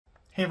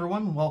Hey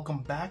everyone, welcome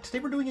back. Today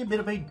we're doing a bit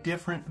of a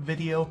different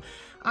video.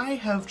 I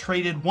have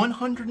traded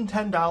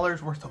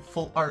 $110 worth of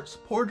full art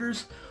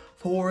supporters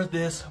for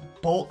this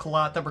bulk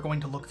lot that we're going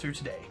to look through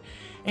today.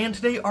 And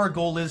today our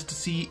goal is to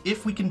see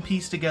if we can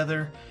piece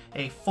together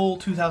a full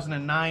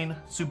 2009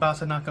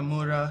 Tsubasa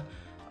Nakamura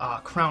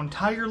Crown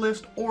Tiger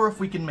list, or if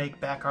we can make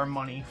back our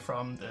money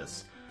from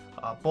this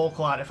bulk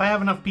lot. If I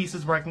have enough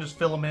pieces where I can just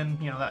fill them in,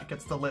 you know, that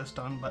gets the list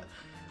done. But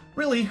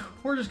really,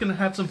 we're just going to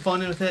have some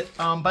fun with it.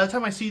 By the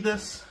time I see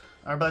this,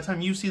 or by the time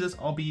you see this,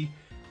 I'll be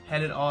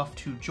headed off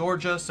to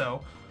Georgia,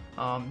 so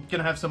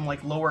gonna have some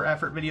like lower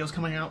effort videos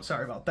coming out.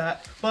 Sorry about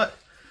that, but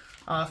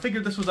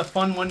figured this was a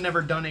fun one.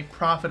 Never done a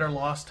profit or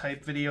loss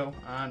type video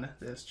on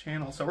this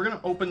channel, so we're gonna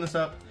open this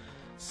up,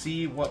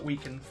 see what we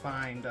can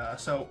find.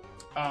 The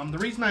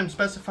reason I'm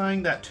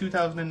specifying that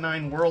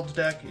 2009 Worlds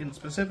deck in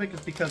specific is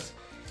because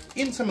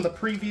in some of the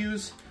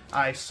previews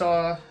I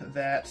saw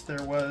that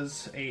there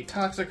was a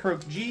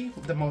Toxicroak G,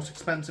 the most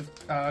expensive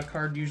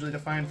card usually to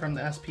find from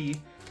the SP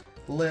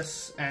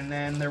lists, and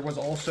then there was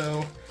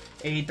also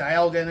a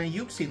Dialga and a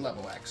Uxie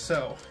level X,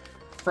 so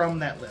from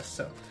that list.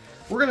 So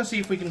we're gonna see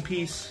if we can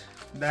piece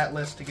that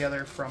list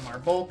together from our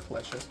bulk.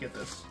 Let's just get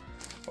this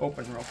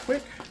open real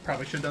quick.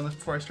 Probably should have done this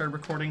before I started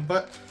recording,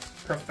 but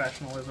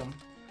professionalism.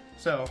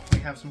 So we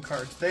have some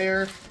cards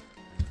there,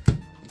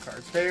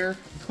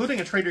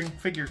 including a trading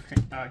figure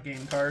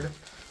game card,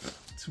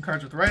 some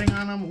cards with writing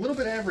on them, a little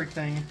bit of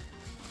everything.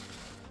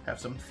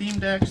 Have some theme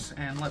decks,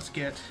 and let's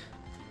get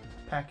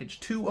package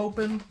 2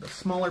 open, the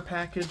smaller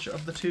package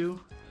of the two.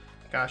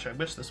 Gosh, I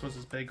wish this was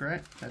as big,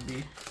 right? That'd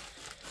be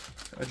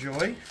a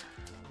joy.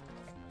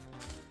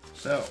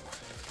 So,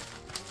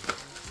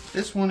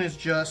 this one is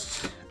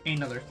just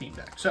another theme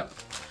deck. So,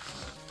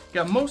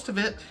 got most of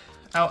it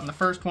out in the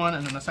first one,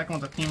 and then the second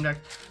one's a theme deck.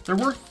 There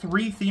were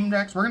 3 theme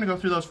decks. We're going to go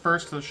through those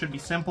first, because those should be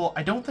simple.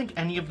 I don't think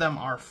any of them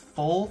are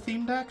full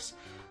theme decks.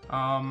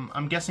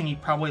 I'm guessing he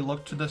probably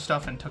looked through this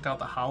stuff and took out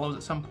the hollows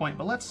at some point,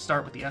 but let's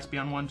start with the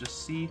Espeon one,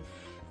 just see.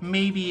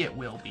 Maybe it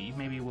will be.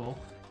 Maybe we'll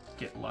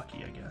get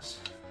lucky, I guess.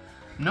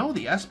 No,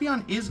 the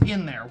Espeon is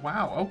in there.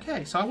 Wow,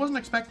 okay. So I wasn't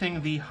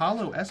expecting the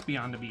hollow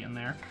Espeon to be in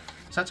there.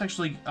 So that's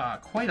actually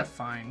quite a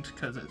find,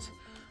 because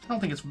I don't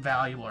think it's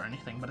valuable or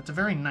anything, but it's a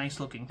very nice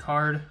looking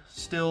card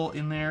still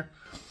in there.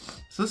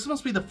 So this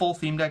must be the full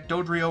theme deck.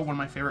 Dodrio, one of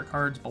my favorite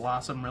cards.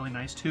 Blossom, really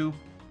nice too.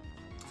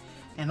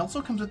 And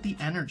also comes with the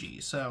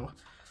energy. So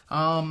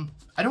I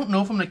don't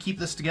know if I'm going to keep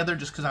this together,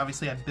 just because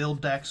obviously I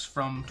build decks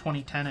from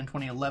 2010 and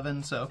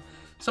 2011, so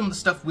some of the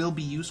stuff will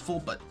be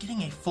useful, but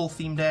getting a full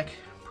theme deck,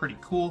 pretty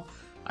cool.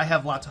 I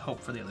have lots of hope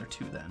for the other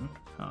two then.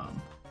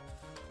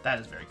 That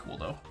is very cool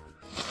though.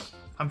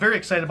 I'm very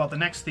excited about the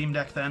next theme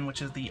deck then,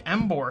 which is the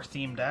Emboar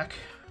theme deck.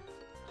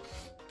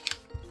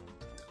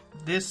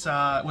 This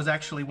was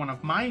actually one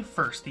of my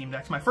first theme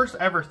decks. My first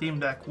ever theme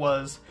deck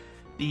was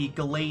the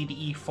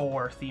Gallade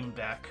E4 theme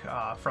deck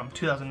from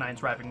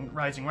 2009's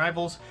Rising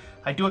Rivals.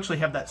 I do actually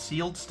have that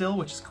sealed still,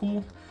 which is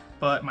cool.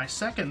 But my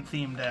second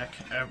theme deck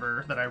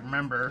ever that I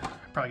remember,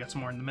 probably got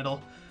some more in the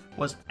middle,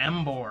 was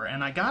Emboar.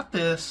 And I got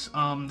this,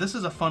 this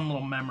is a fun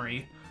little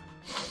memory.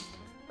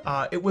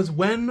 It was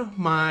when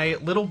my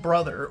little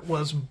brother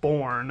was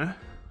born.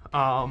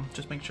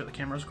 Just making sure the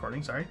camera's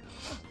recording, sorry.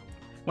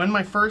 When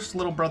my first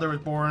little brother was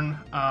born,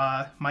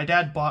 my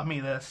dad bought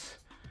me this,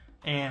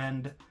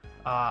 and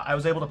I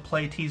was able to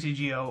play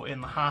TCGO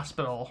in the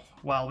hospital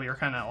while we were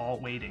kind of all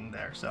waiting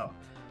there, so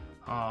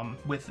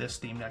with this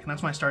theme deck. And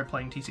that's when I started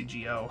playing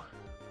TCGO.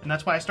 And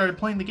that's why I started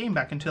playing the game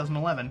back in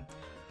 2011.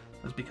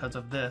 Was because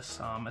of this,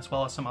 as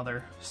well as some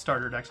other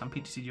starter decks on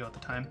PTCGO at the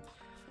time.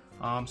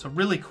 So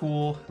really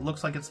cool. It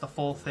looks like it's the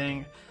full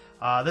thing.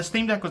 This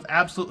theme deck was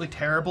absolutely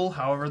terrible.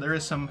 However, there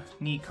is some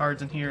neat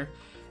cards in here.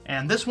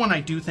 And this one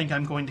I do think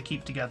I'm going to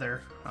keep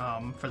together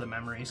for the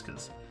memories,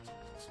 because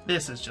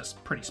this is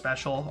just pretty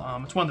special.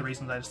 It's one of the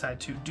reasons I decided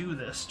to do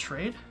this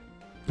trade.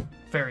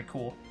 Very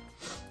cool.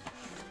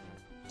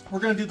 We're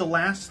going to do the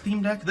last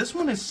theme deck. This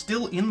one is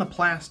still in the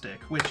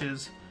plastic, which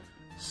is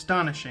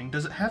astonishing.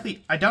 Does it have the...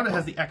 I doubt it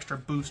has the extra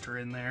booster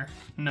in there.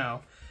 No.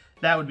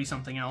 That would be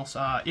something else.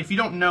 If you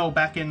don't know,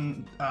 back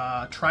in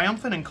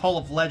Triumphant and Call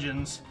of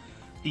Legends,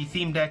 the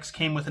theme decks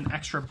came with an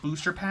extra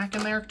booster pack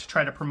in there to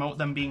try to promote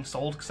them being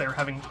sold, because they were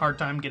having a hard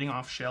time getting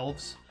off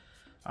shelves.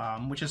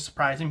 Which is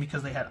surprising,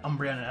 because they had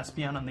Umbreon and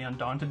Espeon on the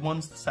Undaunted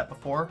ones the set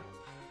before.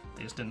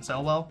 They just didn't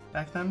sell well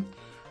back then.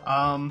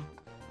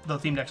 The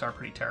theme decks are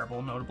pretty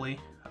terrible, notably.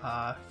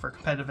 For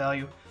competitive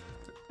value.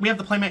 We have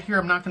the playmat here.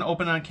 I'm not going to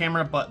open it on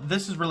camera, but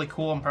this is really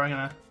cool. I'm probably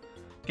going to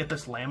get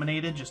this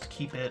laminated just to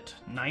keep it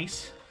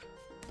nice.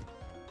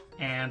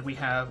 And we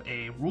have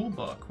a rule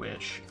book,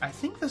 which I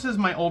think this is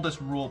my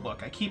oldest rule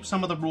book. I keep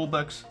some of the rule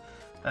books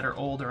that are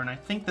older, and I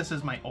think this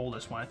is my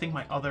oldest one. I think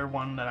my other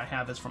one that I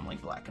have is from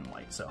like Black and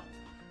White, so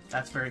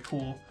that's very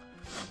cool.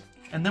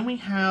 And then we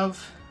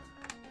have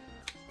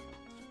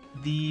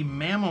the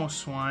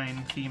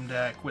Mamoswine theme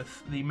deck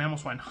with the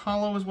Mamoswine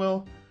Hollow as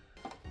well.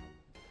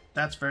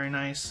 That's very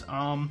nice.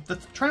 The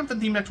Triumphant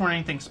theme decks weren't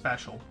anything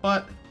special,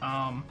 but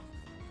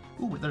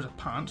Ooh, there's a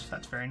Pont.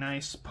 That's very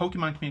nice.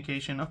 Pokemon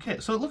Communication. Okay,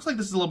 so it looks like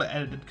this is a little bit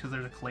edited because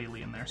there's a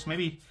Clayley in there. So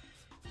maybe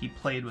he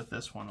played with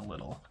this one a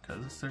little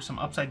because there's some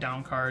upside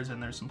down cards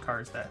and there's some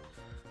cards that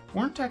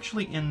weren't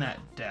actually in that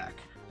deck.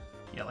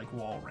 Yeah, like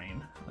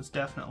Walrein was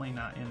definitely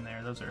not in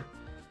there. Those are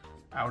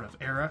out of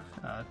era.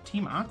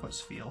 Team Aqua's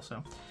feel.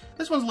 So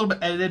this one's a little bit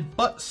edited,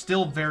 but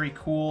still very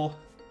cool.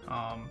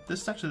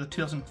 This is actually the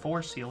 2004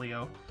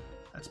 Celio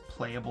that's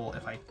playable.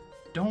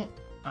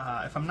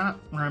 If I'm not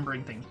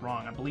remembering things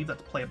wrong, I believe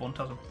that's playable in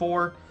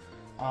 2004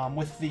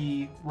 with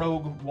the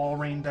Rogue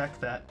Walrein deck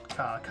that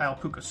Kyle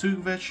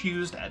Pukasuvic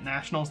used at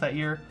Nationals that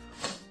year.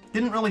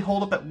 Didn't really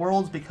hold up at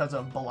Worlds because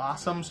of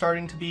Blossom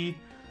starting to be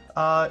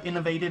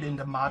innovated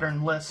into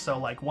modern lists, so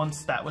like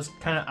once that was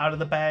kind of out of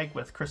the bag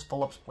with Chris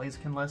Phillips'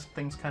 Blaziken list,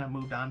 things kind of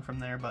moved on from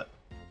there, but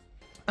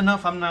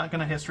enough, I'm not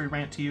going to history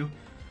rant to you.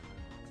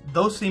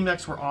 Those theme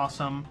decks were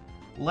awesome.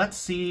 Let's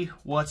see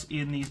what's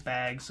in these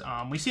bags.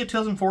 We see a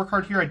 2004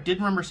 card here. I did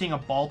remember seeing a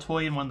ball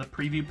toy in one of the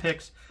preview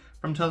picks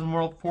from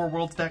 2004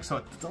 Worlds deck, so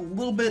it's a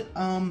little bit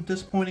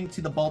disappointing to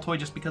see the ball toy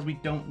just because we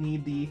don't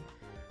need the...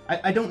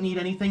 I don't need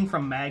anything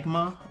from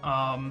Magma,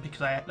 because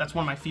that's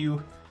one of my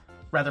few...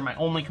 Rather, my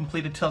only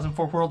completed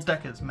 2004 Worlds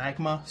deck is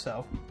Magma,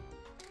 so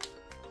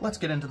let's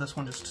get into this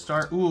one just to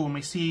start. Ooh, and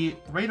we see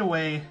right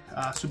away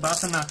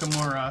Tsubasa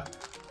Nakamura,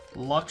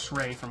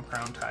 Luxray from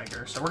Crown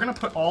Tiger. So we're going to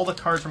put all the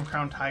cards from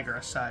Crown Tiger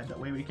aside, that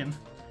way we can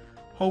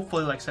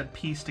hopefully, like I said,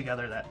 piece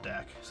together that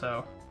deck.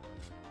 So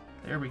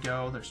there we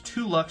go. There's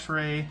two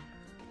Luxray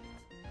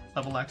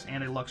Level X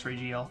and a Luxray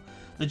GL.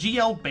 The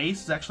GL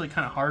base is actually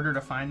kind of harder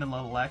to find than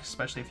Level X,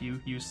 especially if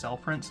you use cell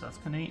print, so that's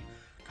kind of neat.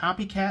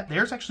 Copycat,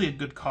 there's actually a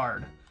good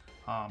card.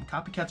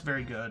 Copycat's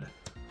very good.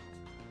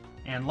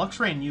 And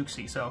Luxray and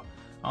Uxie. So,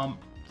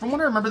 from what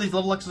I remember, these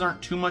Level X's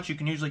aren't too much. You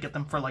can usually get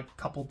them for like a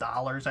couple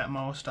dollars at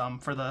most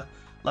for the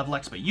Level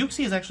X. But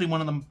Uxie is actually one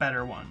of the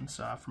better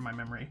ones from my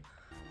memory.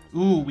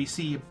 Ooh, we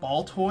see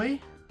Ball Toy.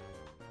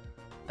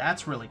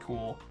 That's really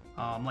cool.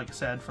 Like I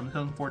said, from the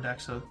 2004 deck.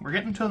 So we're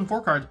getting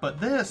 2004 cards.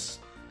 But this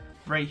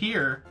right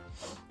here,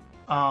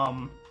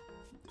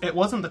 it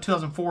wasn't the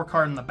 2004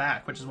 card in the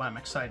back, which is why I'm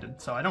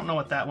excited. So I don't know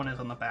what that one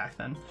is on the back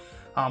then.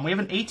 We have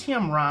an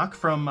ATM Rock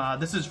from,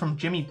 this is from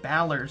Jimmy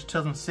Ballard's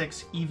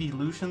 2006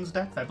 Evolutions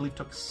deck that I believe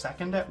took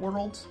second at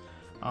Worlds.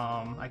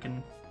 I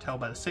can tell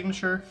by the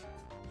signature.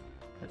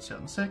 It's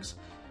 2006.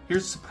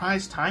 Here's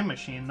Surprise Time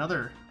Machine,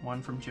 another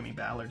one from Jimmy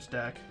Ballard's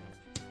deck.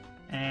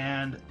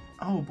 And,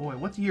 oh boy,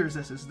 what year is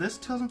this? Is this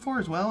 2004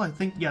 as well? I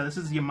think, yeah, this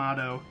is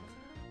Yamato,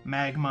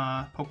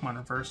 Magma, Pokemon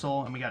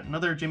Reversal, and we got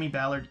another Jimmy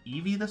Ballard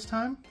Eevee this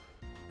time.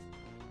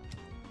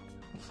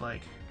 Looks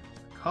like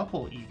a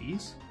couple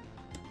Eevees.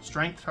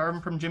 Strength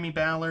Charm from Jimmy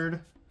Ballard.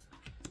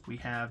 We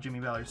have Jimmy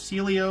Ballard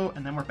Celio,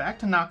 and then we're back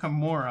to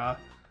Nakamura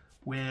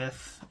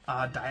with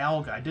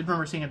Dialga. I did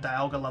remember seeing a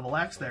Dialga Level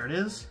X, there it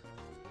is.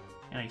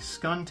 And a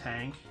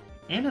Skuntank,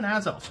 and an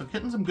Azelf, so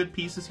getting some good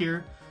pieces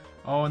here.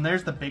 Oh, and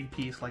there's the big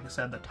piece, like I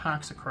said, the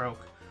Toxicroak.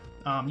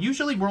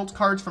 Usually Worlds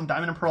cards from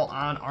Diamond and Pearl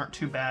on aren't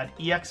too bad.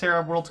 EX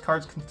era Worlds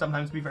cards can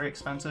sometimes be very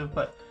expensive,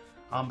 but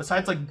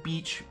besides like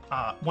Beach,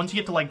 once you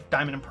get to like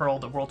Diamond and Pearl,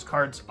 the Worlds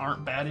cards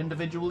aren't bad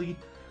individually.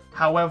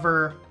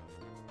 However,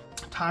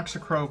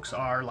 Toxicroaks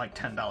are like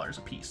 $10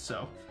 a piece,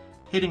 so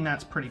hitting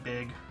that's pretty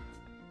big.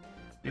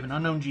 We have an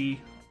Unknown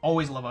G.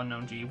 Always love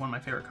Unknown G, one of my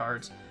favorite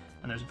cards.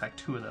 And there's in fact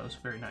two of those.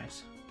 Very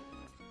nice.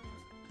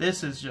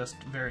 This is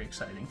just very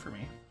exciting for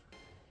me.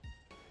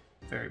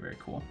 Very, very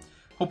cool.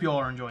 Hope you all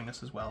are enjoying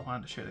this as well.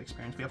 Wanted to share the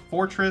experience. We have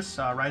Fortress,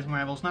 Rising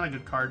Rivals. Not a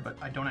good card, but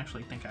I don't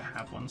actually think I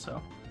have one,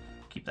 so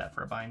keep that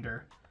for a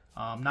binder.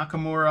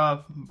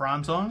 Nakamura,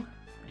 Bronzong,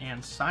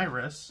 and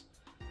Cyrus.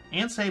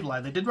 And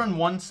Sableye. They did run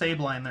one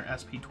Sableye in their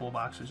SP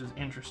toolbox, which is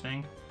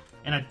interesting.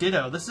 And a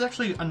Ditto. This is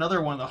actually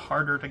another one of the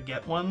harder to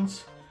get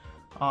ones.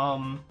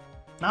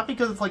 Not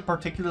because it's like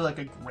particularly like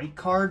a great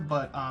card,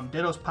 but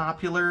Ditto's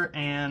popular,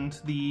 and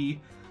the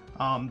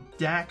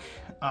deck,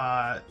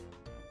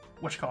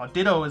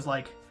 Ditto is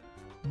like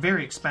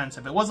very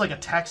expensive. It was like a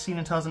tech scene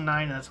in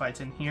 2009, and that's why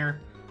it's in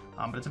here.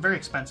 But it's a very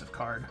expensive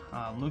card.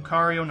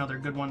 Lucario, another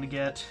good one to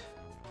get.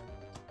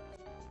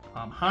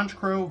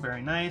 Honchkrow,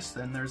 very nice.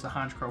 Then there's the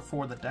Honchkrow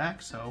for the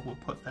deck, so we'll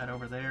put that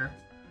over there.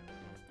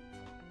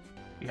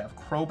 We have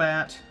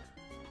Crobat.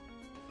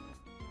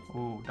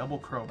 Ooh, double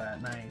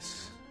Crobat,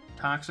 nice.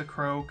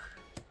 Toxicroak.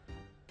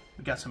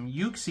 We got some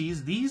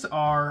Uxies. These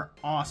are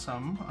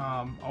awesome.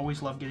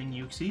 Always love getting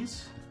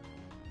Uxies.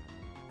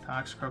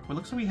 Toxicroak. It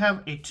looks like we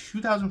have a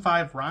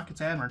 2005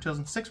 Rockets Admin, or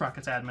 2006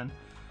 Rockets Admin.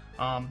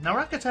 Now,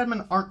 Rockets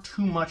Admin aren't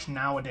too much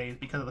nowadays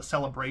because of the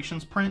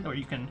Celebrations print, or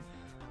you can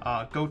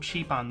go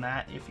cheap on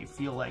that if you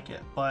feel like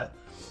it. But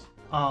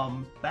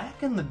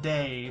back in the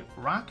day,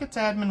 Rockets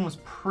Admin was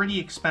pretty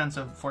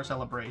expensive for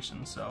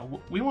Celebrations,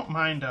 so we won't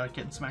mind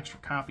getting some extra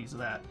copies of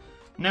that.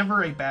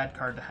 Never a bad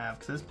card to have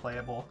because it's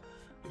playable.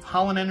 We have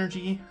Holland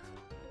Energy,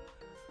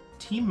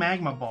 Team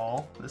Magma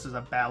Ball. This is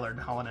a Ballard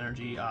Holland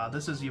Energy.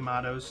 This is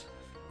Yamato's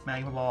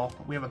Magma Ball.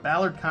 We have a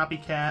Ballard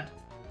Copycat,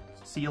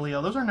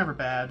 Celio. Those are never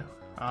bad.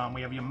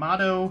 We have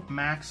Yamato,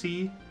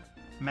 Maxi,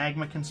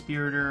 Magma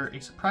Conspirator,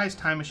 a Surprise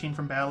Time Machine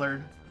from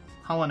Ballard,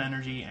 Holland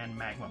Energy, and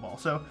Magma Ball.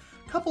 So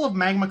a couple of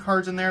Magma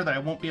cards in there that I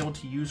won't be able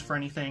to use for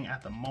anything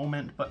at the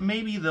moment, but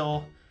maybe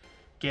they'll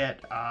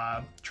get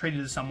traded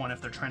to someone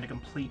if they're trying to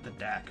complete the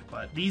deck.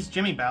 But these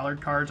Jimmy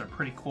Ballard cards are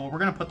pretty cool. We're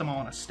going to put them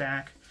all in a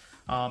stack.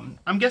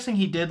 I'm guessing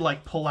he did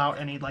like pull out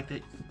any like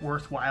the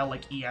worthwhile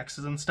like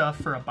EXs and stuff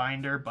for a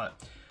binder,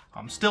 but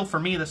still for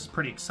me this is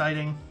pretty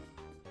exciting.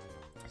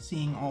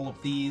 Seeing all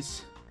of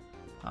these.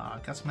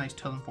 Got some nice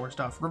 2004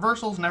 stuff.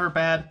 Reversals, never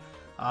bad.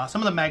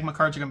 Some of the Magma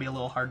cards are going to be a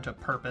little hard to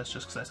purpose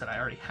just because I said I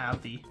already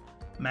have the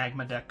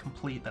Magma deck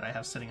complete that I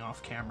have sitting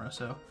off camera,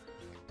 so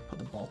put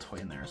the ball toy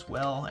in there as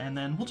well. And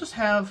then we'll just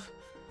have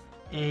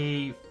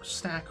a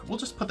stack. We'll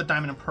just put the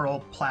Diamond and Pearl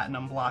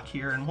Platinum block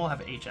here, and we'll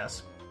have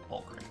HS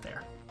bulk right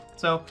there.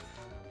 So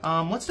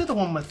let's do the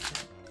one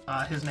with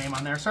his name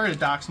on there. Sorry to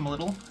dox him a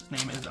little. His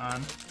name is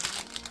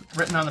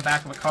written on the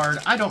back of a card.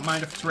 I don't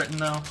mind if it's written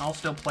though. I'll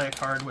still play a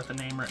card with a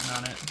name written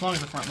on it, as long as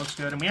the front looks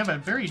good. And we have a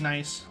very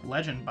nice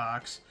Legend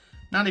box.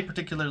 Not a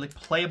particularly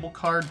playable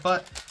card,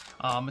 but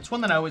it's one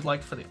that I always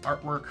like for the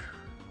artwork.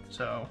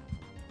 So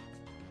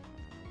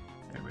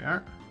there we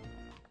are.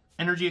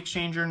 Energy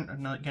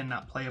Exchanger, again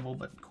not playable,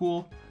 but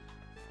cool.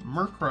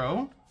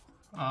 Murkrow.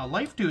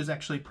 Life Dew is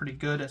actually pretty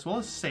good, as well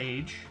as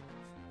Sage.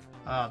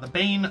 The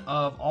bane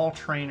of all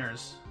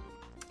trainers.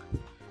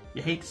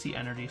 You hate to see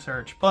Energy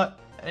Search, but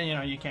you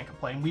know, you can't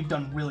complain. We've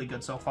done really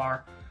good so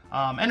far.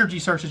 Energy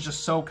Search is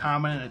just so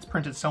common and it's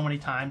printed so many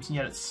times, and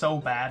yet it's so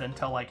bad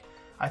until like,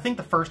 I think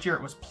the first year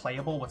it was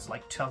playable was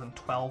like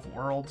 2012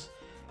 Worlds,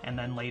 and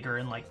then later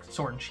in like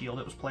Sword and Shield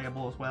it was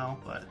playable as well.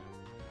 But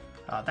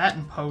that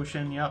and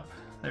Potion, yep,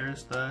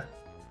 there's the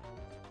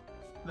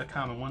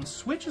common one.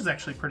 Switch is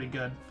actually pretty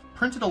good.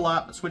 Printed a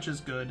lot, but Switch is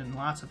good in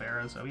lots of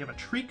eras. So we have a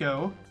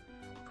Trico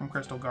from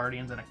Crystal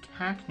Guardians and a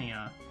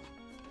Cacnea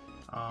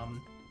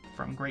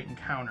from Great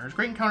Encounters.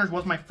 Great Encounters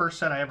was my first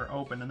set I ever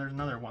opened, and there's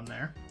another one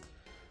there.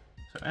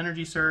 So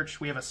Energy Search,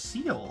 we have a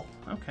Seal.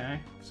 Okay,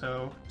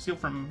 so Seal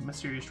from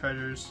Mysterious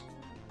Treasures.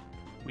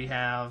 We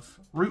have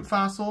Root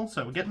Fossil,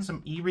 so we're getting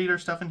some E-Reader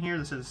stuff in here.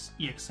 This is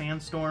EX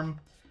Sandstorm.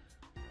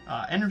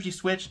 Energy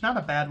Switch, not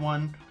a bad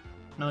one.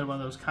 Another one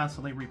of those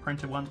constantly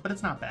reprinted ones, but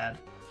it's not bad.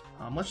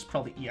 Let's just put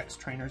all the EX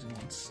trainers in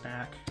one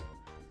stack.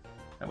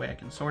 That way I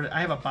can sort it.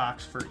 I have a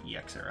box for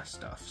EX era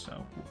stuff,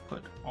 so we'll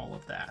put all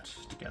of that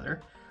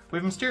together. We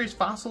have Mysterious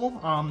Fossil.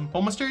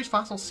 Well, Mysterious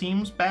Fossil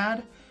seems bad.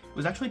 It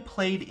was actually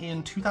played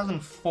in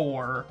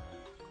 2004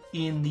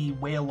 in the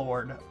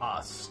Wailord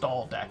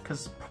stall deck,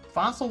 because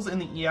fossils in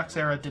the EX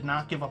era did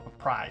not give up a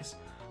prize.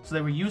 So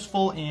they were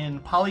useful in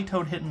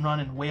Politoed Hit and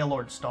Run and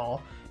Wailord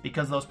stall,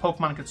 because those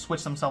Pokemon could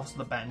switch themselves to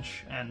the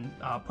bench and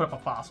put up a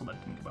fossil that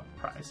didn't give up a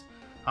prize.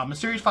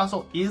 Mysterious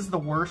Fossil is the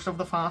worst of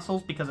the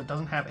fossils because it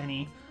doesn't have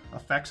any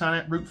effects on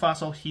it. Root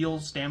Fossil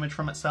heals damage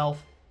from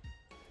itself.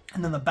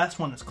 And then the best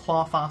one is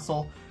Claw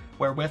Fossil,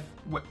 where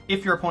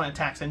if your opponent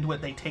attacks into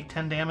it, they take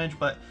 10 damage,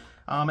 but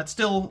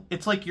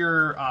it's like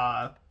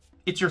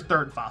it's your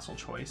third fossil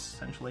choice,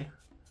 essentially.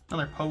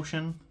 Another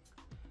Potion,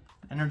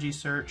 Energy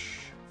Search,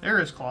 there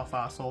is Claw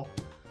Fossil,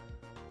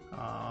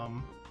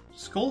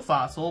 Skull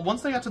Fossil.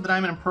 Once they got to the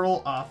Diamond and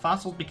Pearl,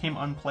 fossils became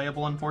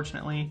unplayable,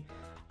 unfortunately,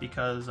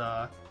 because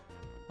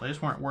they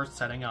just weren't worth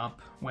setting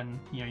up when,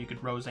 you know, you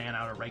could Roseanne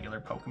out a regular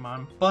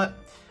Pokemon. But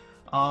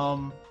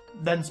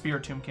then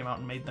Spiritomb came out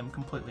and made them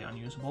completely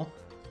unusable.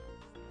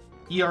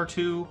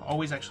 ER2,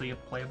 always actually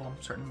playable.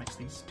 I'm starting to mix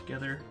these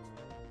together.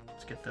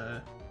 Let's get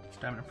the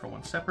Diamond and Pearl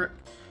one separate.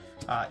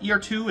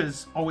 ER2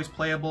 is always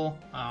playable.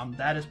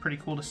 That is pretty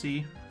cool to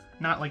see.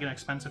 Not like an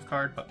expensive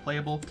card, but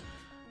playable.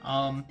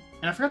 And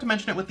I forgot to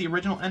mention it with the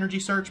original Energy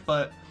Search,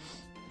 but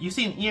you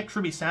see an EX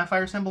Ruby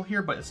Sapphire symbol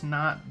here, but it's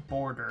not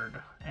bordered.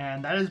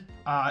 And that is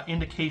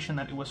indication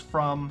that it was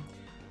from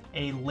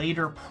a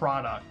later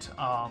product.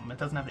 It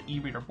doesn't have the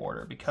E-Reader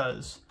border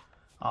because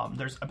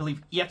there's, I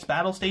believe, EX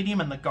Battle Stadium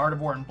and the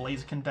Gardevoir and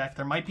Blaziken deck.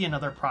 There might be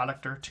another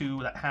product or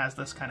two that has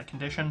this kind of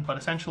condition, but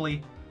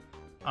essentially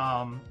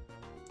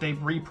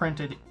they've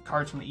reprinted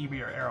cards from the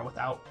E-Reader era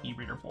without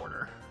E-Reader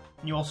border.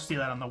 And you also see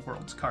that on the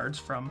World's cards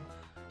from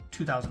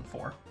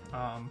 2004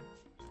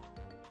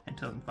 and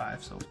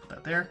 2005, so let's put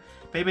that there.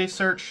 Bebe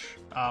Search,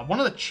 one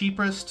of the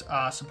cheapest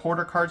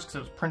supporter cards because it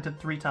was printed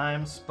 3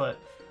 times, but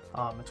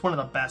it's one of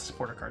the best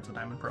supporter cards of the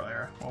Diamond Pearl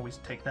era. Always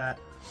take that.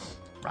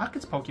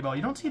 Rocket's Pokeball,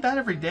 you don't see that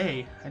every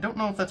day. I don't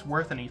know if that's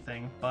worth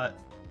anything, but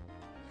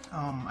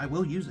I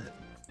will use it.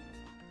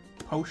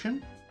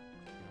 Potion.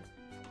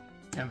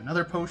 I have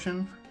another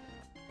Potion.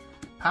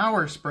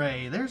 Power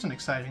Spray, there's an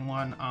exciting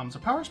one. So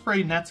Power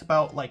Spray nets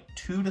about like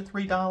 $2 to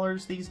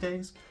 $3 these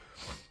days.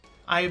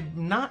 I'm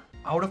not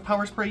out of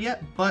Power Spray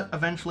yet, but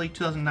eventually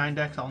 2009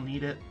 decks I'll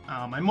need it.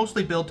 I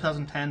mostly build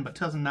 2010, but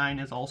 2009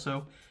 is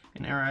also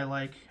an era I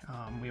like.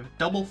 We have a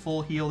double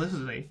full heal. This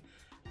is a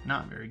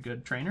not very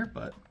good trainer,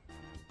 but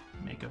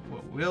make of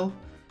what we will.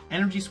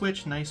 Energy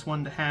Switch, nice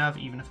one to have,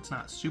 even if it's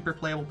not super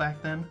playable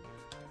back then.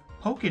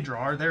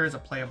 Pokédrawer, there is a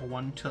playable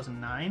one,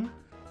 2009.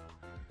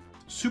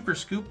 Super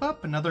Scoop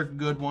Up, another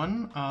good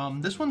one.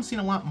 This one's seen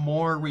a lot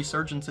more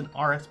resurgence in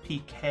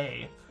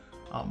RSPK,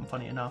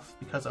 funny enough,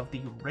 because of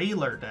the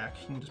Railer deck.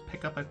 You can just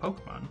pick up a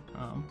Pokemon.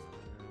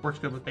 Works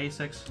good with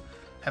basics.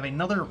 Have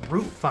another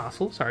Root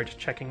Fossil. Sorry, just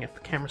checking if the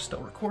camera's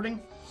still recording.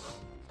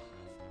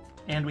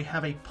 And we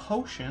have a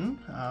Potion.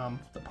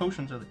 The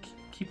Potions are the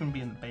keeping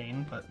me in the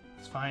Bane, but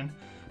it's fine.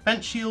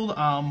 Bent Shield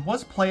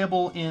was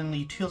playable in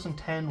the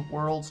 2010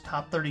 World's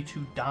Top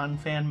 32 Don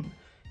Fan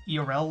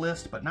ERL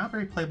list, but not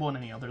very playable in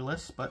any other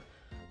lists, but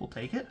we'll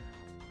take it.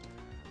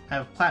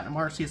 Have Platinum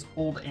Arceus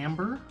Old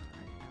Amber.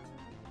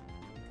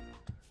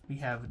 We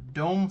have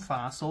Dome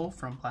Fossil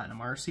from Platinum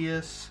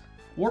Arceus.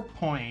 Warp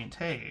Point,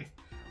 hey,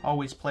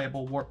 always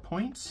playable Warp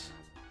Points.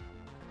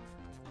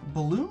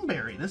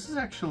 Balloonberry, this is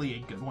actually a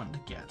good one to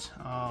get.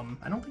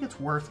 I don't think it's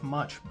worth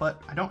much,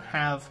 but I don't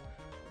have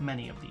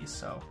many of these,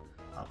 so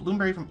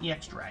Balloonberry from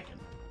EX Dragon,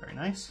 very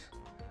nice.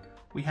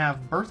 We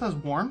have Bertha's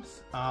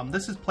Warmth.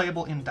 This is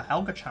playable in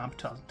Dialga Chomp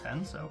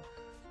 2010, so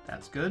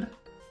that's good.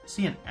 I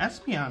see an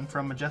Espeon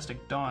from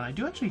Majestic Dawn. I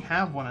do actually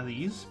have one of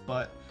these,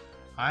 but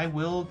I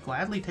will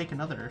gladly take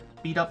another.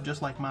 Beat up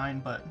just like mine,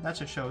 but that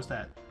just shows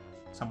that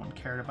someone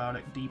cared about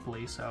it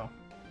deeply, so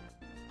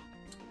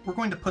we're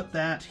going to put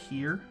that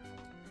here.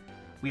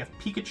 We have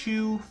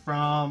Pikachu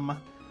from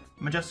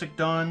Majestic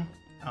Dawn.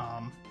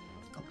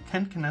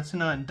 Ken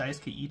Kanesuna and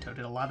Daisuke Ito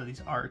did a lot of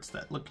these arts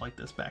that looked like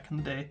this back in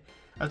the day.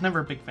 I was never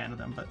a big fan of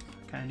them, but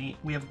kind of neat.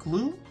 We have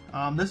Gloom.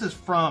 This is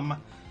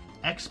from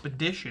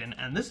Expedition,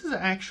 and this is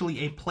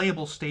actually a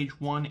playable Stage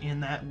 1 in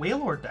that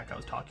Wailord deck I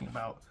was talking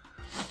about.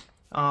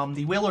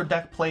 The Wailord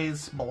deck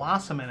plays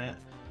Blossom in it,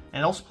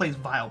 and it also plays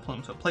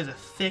Vileplume, so it plays a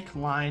thick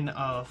line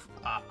of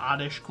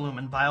Oddish, Gloom,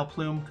 and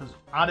Vileplume, because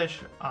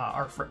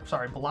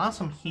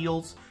Blossom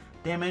heals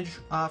damage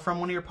from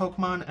one of your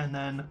Pokemon, and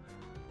then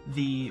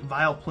the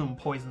Vileplume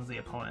poisons the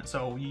opponent.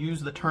 So you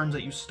use the turns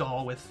that you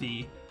stall with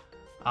the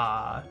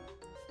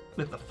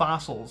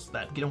fossils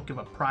that don't give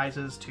up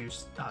prizes to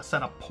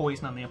set up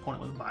poison on the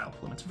opponent with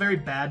Vileplume. It's a very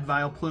bad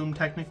Vileplume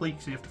technically,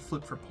 because you have to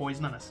flip for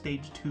poison on a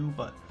stage 2,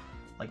 but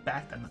like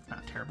back then that's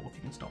not terrible if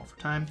you can stall for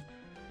time.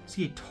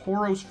 See a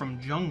Tauros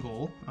from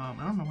Jungle. I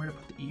don't know where to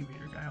put the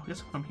E-Reader guy. I guess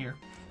I'll put him here.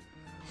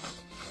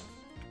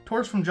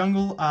 Tauros from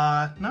Jungle,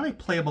 not a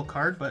playable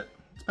card, but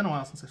it's been a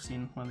while since I've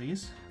seen one of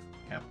these.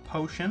 We have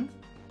Potion.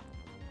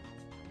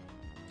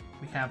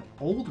 We have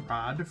Old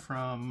Rod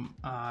from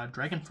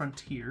Dragon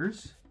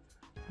Frontiers.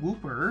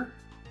 Wooper.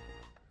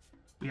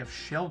 We have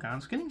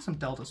Shelgon. So getting some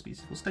Delta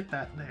species. We'll stick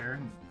that there.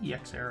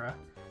 EX era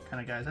kind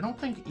of guys. I don't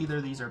think either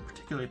of these are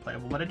particularly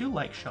playable, but I do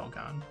like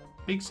Shelgon.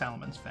 Big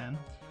Salamence fan.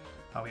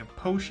 We have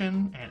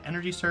Potion and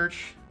Energy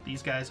Search.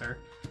 These guys are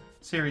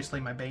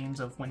seriously my banes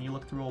of when you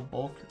look through old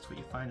bulk. That's what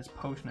you find is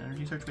Potion and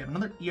Energy Search. We have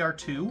another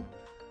ER2.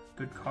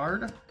 Good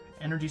card.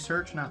 Energy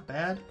Search, not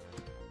bad.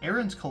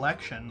 Aaron's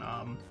Collection.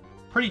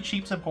 Pretty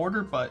cheap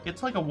supporter, but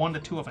it's like a 1 to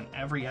 2 of an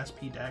every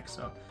SP deck,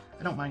 so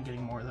I don't mind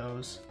getting more of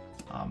those.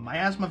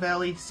 Miasma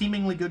Valley,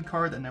 seemingly good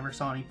card that never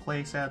saw any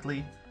play,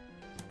 sadly.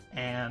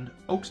 And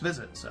Oak's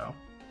Visit, so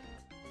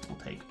we'll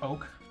take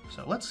Oak.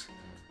 So let's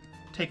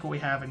take what we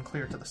have and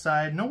clear it to the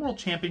side. No World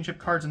Championship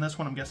cards in this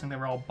one. I'm guessing they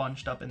were all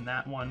bunched up in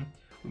that one.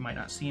 We might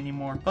not see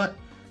anymore, but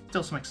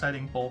still some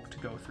exciting bulk to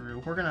go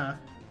through. We're gonna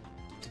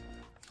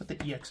put the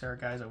EXR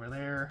guys over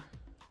there.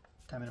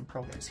 Diamond and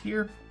Pearl guys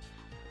here.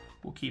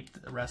 We'll keep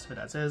the rest of it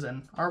as is,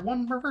 and our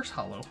one reverse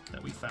holo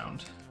that we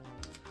found.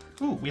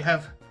 Ooh, we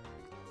have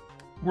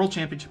World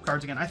Championship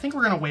cards again. I think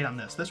we're gonna wait on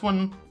this. This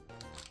one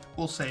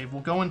we'll save.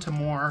 We'll go into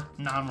more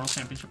non-World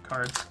Championship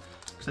cards,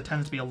 because it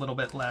tends to be a little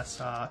bit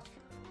less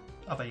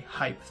of a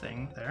hype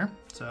thing there.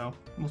 So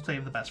we'll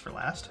save the best for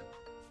last.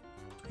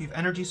 We have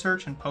Energy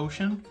Search and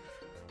Potion.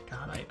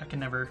 God, I can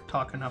never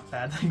talk enough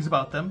bad things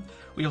about them.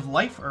 We have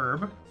Life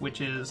Herb, which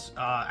is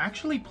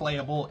actually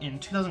playable in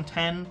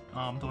 2010,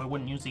 though I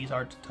wouldn't use these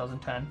arts in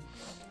 2010.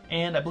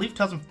 And I believe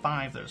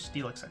 2005 there's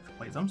Steelix that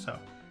plays them, so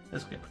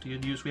this will get put to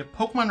good use. We have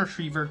Pokemon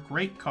Retriever,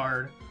 great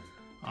card,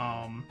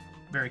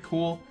 very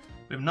cool.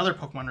 We have another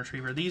Pokemon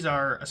Retriever. These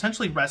are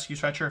essentially Rescue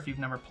Stretcher if you've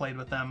never played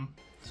with them,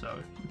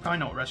 so you probably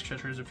know what Rescue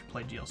Stretcher is if you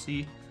played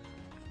GLC.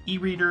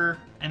 E-Reader,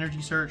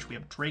 Energy Search, we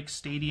have Drake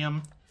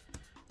Stadium.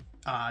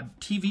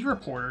 TV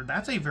Reporter,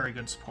 that's a very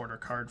good supporter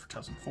card for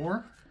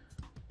 2004.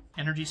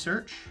 Energy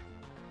Search,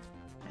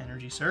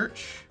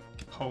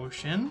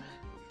 Potion,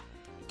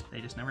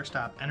 they just never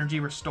stop. Energy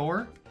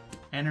Restore,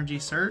 Energy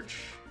Search,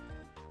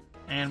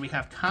 and we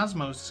have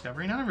Cosmos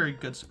Discovery, not a very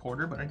good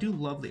supporter, but I do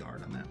love the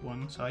art on that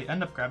one, so I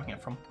end up grabbing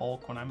it from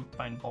bulk when I'm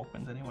buying bulk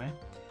bins anyway.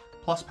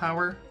 Plus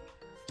Power,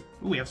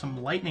 ooh, we have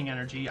some Lightning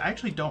Energy. I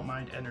actually don't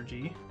mind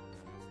Energy,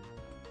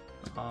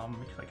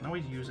 because I can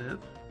always use it.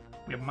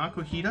 We have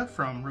Makuhita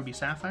from Ruby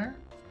Sapphire,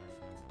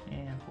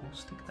 and we'll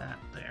stick that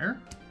there.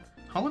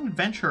 Holland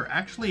Adventure,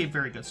 actually a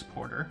very good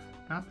supporter,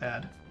 not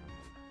bad.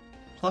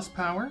 Plus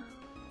Power,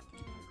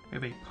 we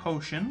have a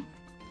Potion,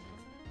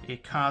 a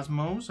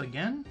Cosmos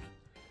again,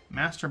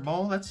 Master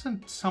Ball, that's a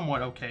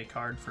somewhat okay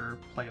card for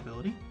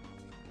playability.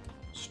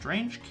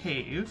 Strange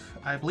Cave,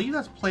 I believe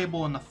that's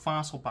playable in the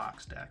Fossil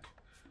Box deck,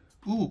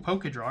 Ooh,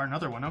 Pokédraw,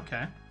 another one,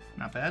 okay.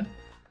 Not bad.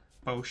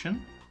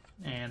 Potion,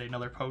 and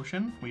another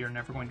potion. We are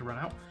never going to run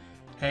out.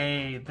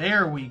 Hey,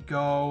 there we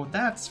go.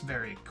 That's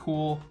very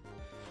cool.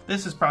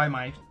 This is probably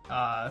my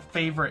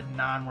favorite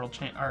non-world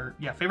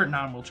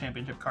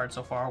championship card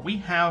so far. We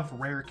have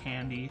Rare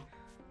Candy.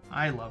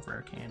 I love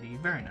Rare Candy.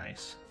 Very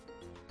nice.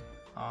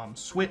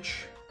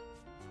 Switch.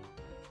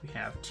 We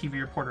have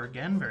TV Reporter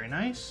again. Very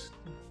nice.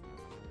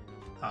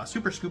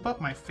 Super Scoop Up,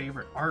 my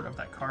favorite art of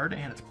that card,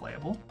 and it's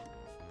playable.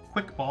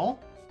 Quick Ball.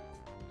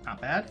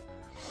 Not bad.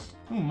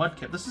 Ooh,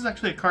 Mudkip. This is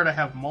actually a card I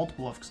have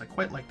multiple of because I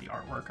quite like the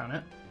artwork on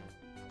it.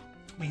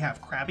 We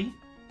have Krabby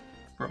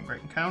from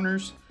Great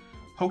Encounters.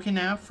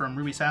 Pokénav from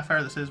Ruby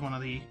Sapphire. This is one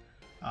of the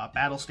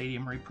Battle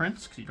Stadium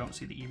reprints because you don't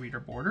see the e-reader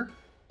border.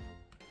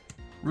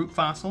 Root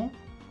Fossil.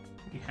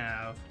 We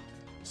have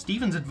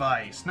Steven's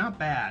Advice. Not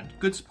bad.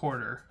 Good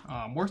supporter.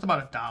 Worth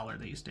about $1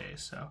 these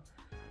days, so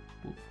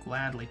we'll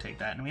gladly take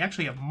that. And we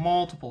actually have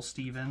multiple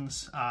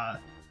Stevens.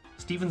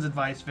 Steven's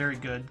Advice, very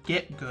good.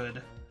 Get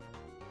Good.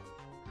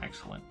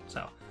 Excellent.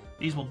 So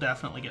these will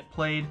definitely get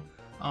played.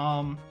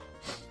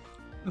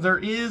 There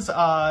is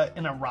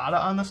an errata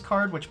on this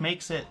card, which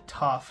makes it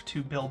tough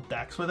to build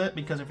decks with it,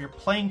 because if you're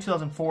playing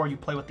 2004, you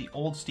play with the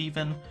old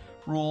Steven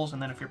rules,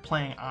 and then if you're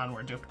playing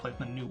onwards, you have to play with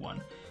the new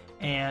one.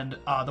 And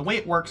the way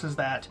it works is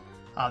that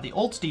the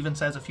old Steven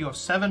says if you have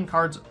 7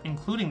 cards,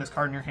 including this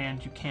card in your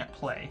hand, you can't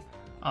play.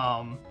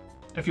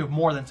 If you have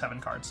more than 7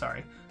 cards,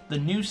 sorry. The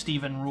new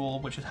Steven rule,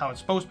 which is how it's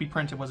supposed to be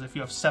printed, was if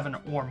you have 7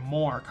 or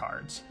more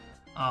cards.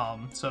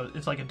 So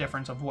it's like a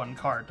difference of 1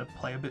 card to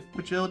play a bit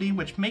agility,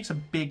 which makes a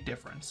big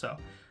difference. So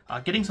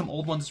getting some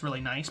old ones is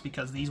really nice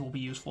because these will be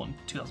useful in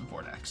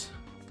 2004 decks.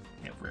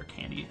 We have Rare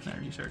Candy and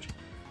Energy Search.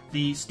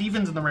 The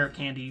Stevens and the Rare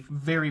Candy,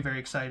 very, very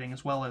exciting,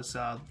 as well as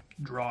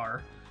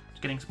Drawer.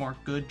 Getting some more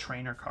good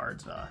trainer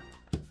cards.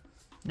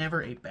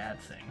 Never a bad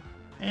thing.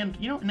 And,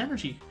 you know, an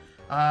Energy.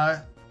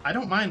 I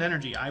don't mind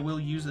Energy. I will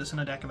use this in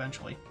a deck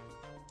eventually.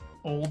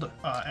 Old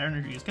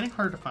Energy is getting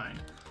hard to find.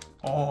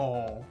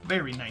 Oh,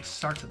 very nice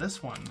start to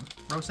this one.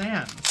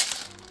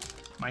 Roseanne's,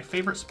 my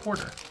favorite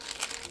supporter.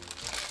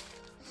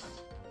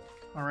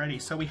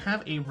 Alrighty, so we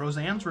have a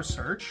Roseanne's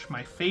Research,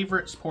 my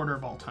favorite supporter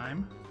of all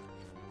time.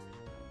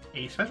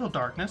 A Special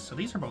Darkness, so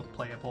these are both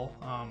playable.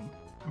 I'm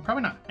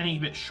probably not any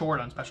bit short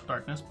on Special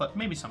Darkness, but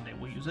maybe someday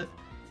we'll use it.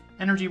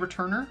 Energy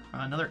Returner,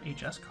 another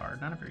HS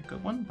card, not a very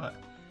good one, but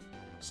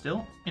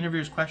still.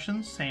 Interviewer's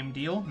Questions, same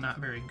deal, not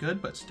very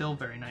good, but still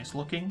very nice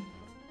looking.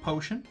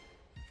 Potion.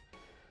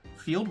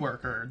 Field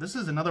Worker. This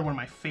is another one of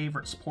my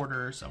favorite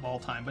supporters of all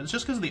time, but it's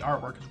just because the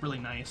artwork is really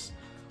nice.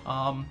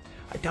 I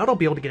doubt I'll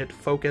be able to get it to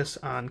focus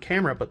on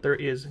camera, but there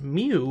is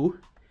Mew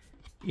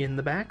in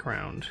the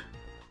background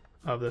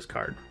of this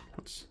card.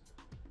 Let's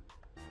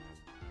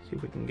see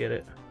if we can get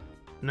it.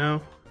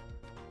 No?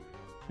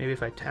 Maybe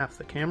if I tap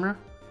the camera?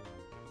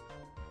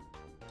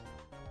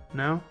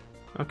 No?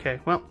 Okay,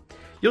 well,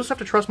 you'll just have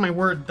to trust my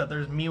word that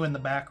there's Mew in the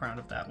background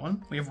of that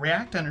one. We have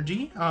React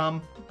Energy,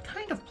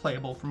 kind of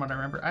playable from what I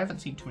remember. I haven't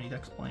seen too many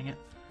decks playing it.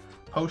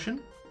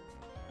 Potion.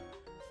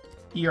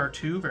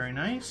 ER2, very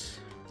nice.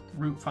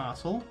 Root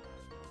Fossil.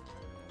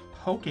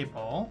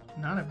 Pokeball,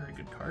 not a very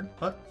good card,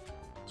 but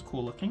it's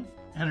cool looking.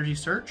 Energy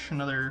Search,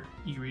 another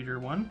e-reader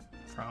one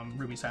from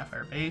Ruby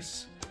Sapphire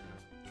base.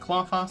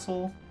 Claw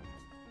Fossil,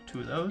 2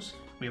 of those.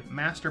 We have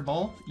Master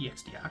Ball,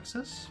 EX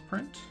Deoxys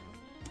print.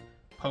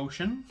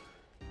 Potion.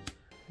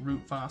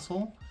 Root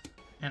Fossil,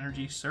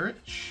 Energy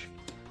Search,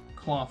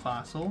 Claw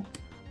Fossil,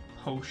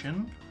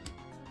 Potion,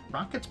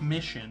 Rocket's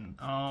Mission.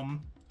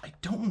 I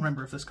don't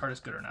remember if this card is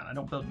good or not. I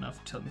don't build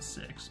enough till the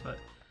 6, but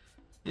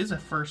it is a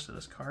first of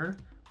this card.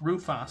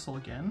 Root Fossil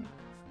again,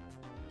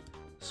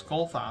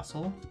 Skull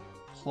Fossil,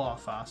 Claw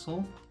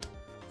Fossil,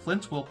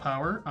 Flint's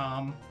Willpower,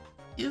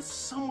 is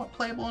somewhat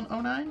playable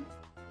in 09.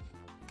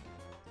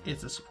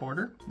 It's a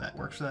supporter that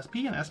works with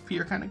SP, and SP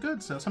are kind of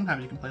good, so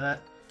sometimes you can play that.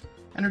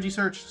 Energy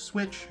Search,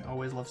 Switch,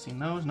 always love seeing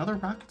those. Another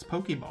Rocket's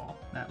Pokeball,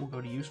 that will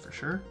go to use for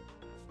sure.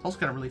 It's also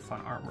got a really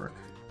fun artwork.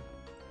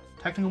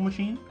 Technical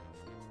Machine.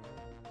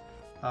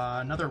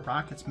 Another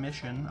Rocket's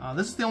Mission.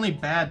 This is the only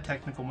bad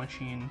Technical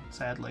Machine,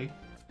 sadly.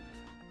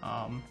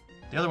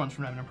 The other ones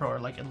from Diamond and Pro are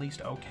like at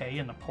least okay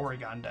in the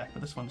Porygon deck,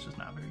 but this one's just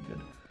not very good.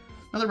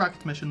 Another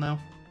Rocket's Mission though.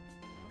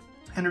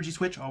 Energy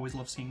Switch, always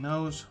love seeing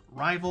those.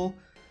 Rival.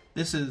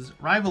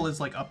 Rival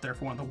is like up there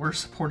for one of the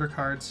worst supporter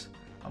cards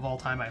of all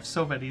time. I have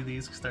so many of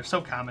these because they're so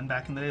common.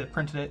 Back in the day they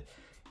printed it,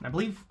 and I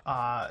believe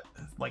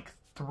like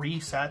 3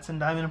 sets in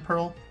Diamond and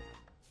Pearl.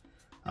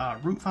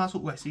 Root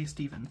Fossil. Ooh, I see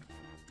Steven.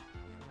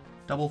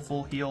 Double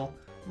Full Heal.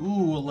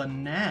 Ooh,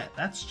 Lynette.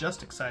 That's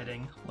just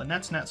exciting.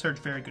 Lynette's Net Surge,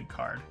 very good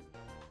card.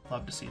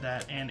 Love to see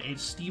that. And a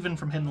Steven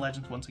from Hidden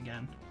Legends once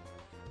again.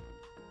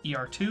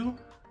 ER2.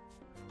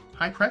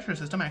 High Pressure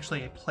System,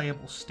 actually a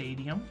playable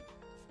stadium.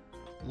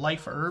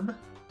 Life Herb.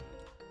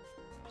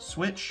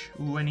 Switch.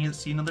 Ooh, I need to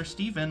see another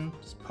Steven.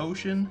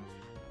 Potion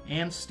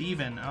and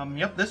Steven.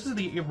 Yep, this is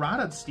the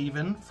errata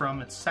Steven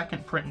from its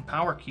second print in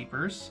Power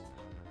Keepers,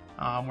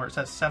 where it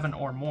says 7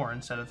 or more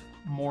instead of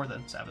more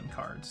than 7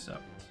 cards. So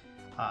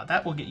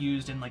That will get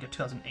used in like a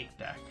 2008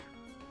 deck.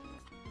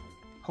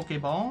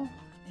 Pokeball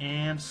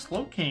and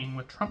Slowking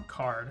with Trump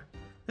card.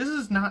 This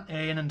is not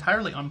an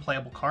entirely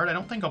unplayable card. I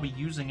don't think I'll be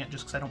using it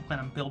just because I don't plan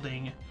on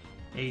building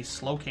a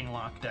Slowking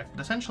lock deck.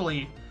 But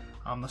essentially,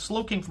 the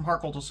Slowking from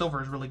Heart Gold to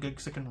Silver is really good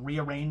because it can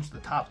rearrange the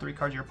top 3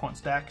 cards of your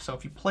opponent's deck. So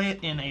if you play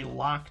it in a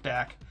lock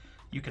deck,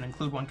 you can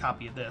include 1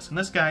 copy of this. And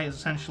this guy is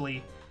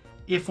essentially,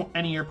 if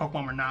any of your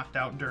Pokemon were knocked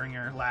out during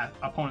your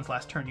opponent's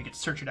last turn, you get to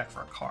search your deck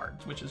for a card,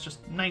 which is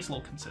just nice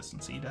little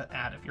consistency to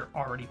add if you're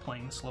already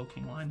playing the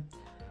Slowking line.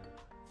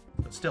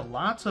 But still,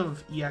 lots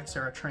of EX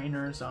era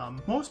trainers.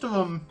 Most of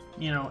them,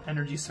 you know,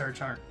 Energy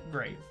Search aren't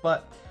great,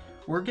 but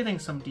we're getting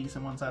some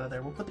decent ones out of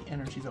there. We'll put the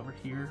energies over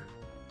here.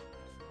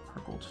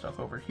 Our gold stuff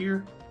over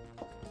here.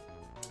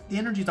 The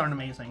energies aren't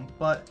amazing,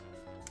 but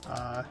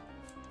the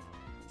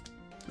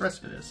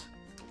rest of it is.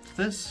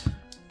 This,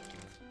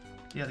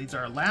 yeah, these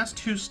are our last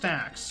 2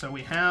 stacks. So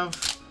we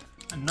have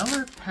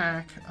another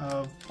pack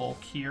of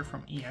bulk here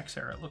from EX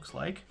era, it looks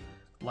like.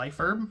 Life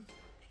Herb.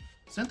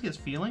 Cynthia's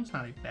Feelings,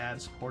 not a bad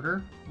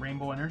supporter.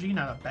 Rainbow Energy,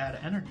 not a bad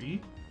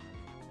energy.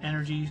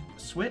 Energy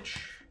Switch.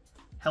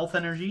 Health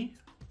Energy.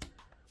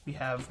 We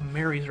have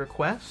Mary's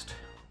Request.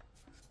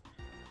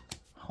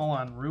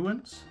 Hull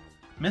Ruins.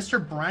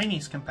 Mr.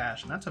 Briny's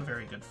Compassion, that's a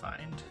very good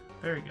find.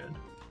 Very good.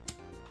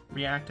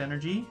 React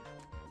Energy,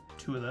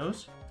 2 of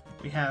those.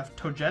 We have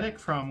Togetic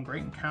from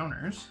Great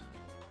Encounters.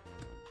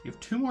 We have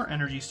 2 more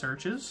Energy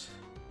Searches.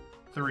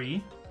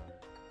 3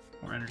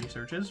 more Energy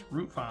Searches.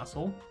 Root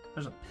Fossil.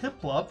 There's a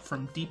Piplup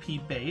from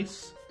DP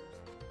Base.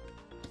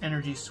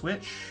 Energy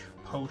Switch.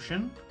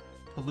 Potion.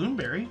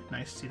 Balloonberry.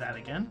 Nice to see that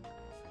again.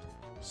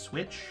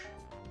 Switch.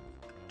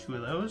 2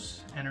 of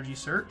those. Energy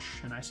Search.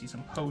 And I see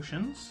some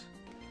potions.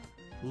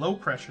 Low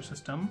Pressure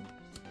System.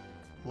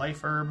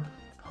 Life Herb.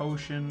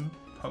 Potion.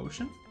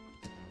 Potion.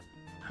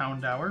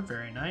 Houndour.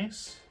 Very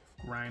nice.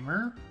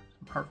 Grimer.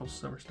 Some Heart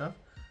Silver stuff.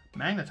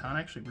 Magneton. I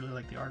actually really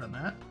like the art on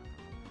that.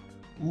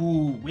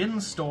 Ooh,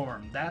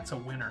 Windstorm. That's a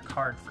winner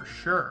card for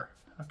sure.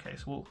 Okay,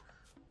 so we'll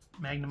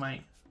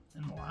Magnemite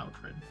and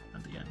Loudred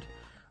at the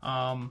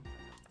end.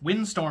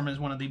 Windstorm is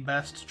one of the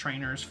best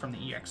trainers from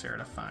the EX era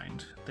to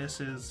find.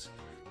 This is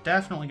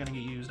definitely going to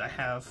get used. I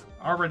have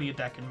already a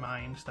deck in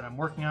mind that I'm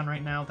working on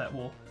right now that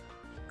will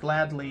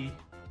gladly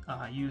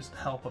use the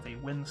help of a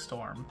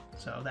Windstorm.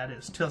 So that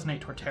is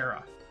 2008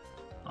 Torterra.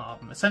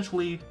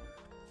 Essentially,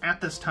 at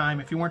this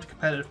time, if you weren't a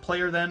competitive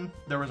player then,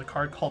 there was a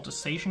card called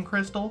Cessation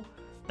Crystal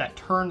that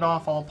turned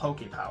off all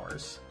Poke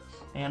Powers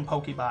and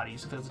Poke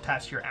Bodies if it was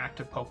attached to your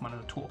active Pokemon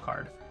as a tool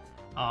card.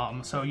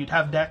 So you'd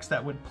have decks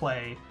that would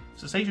play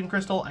Cessation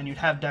Crystal, and you'd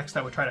have decks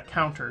that would try to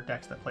counter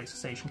decks that play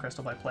Cessation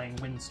Crystal by playing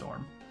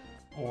Windstorm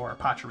or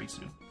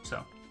Pachirisu.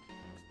 So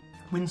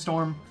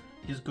Windstorm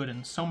is good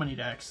in so many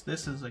decks.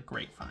 This is a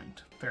great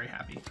find. Very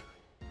happy.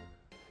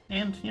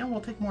 And, you know,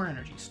 we'll take more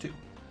energies too.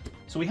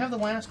 So we have the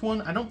last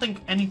one. I don't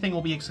think anything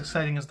will be as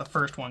exciting as the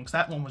first one, because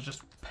that one was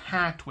just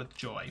packed with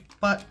joy.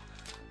 But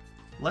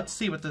let's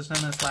see what this in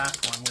this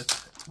last one.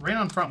 With right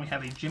on front, we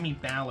have a Jimmy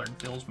Ballard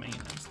Bill's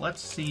Maintenance.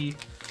 Let's see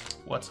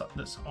what's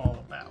this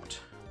all about.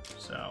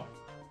 So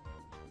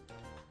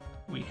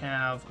we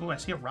have, oh, I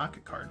see a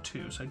Rocket card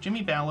too. So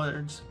Jimmy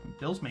Ballard's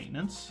Bill's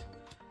Maintenance.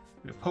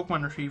 We have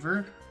Pokemon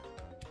Retriever,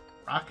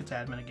 Rocket's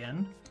admin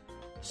again.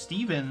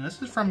 Steven,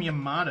 this is from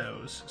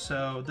Yamato's.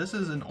 So this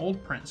is an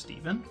old print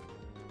Steven.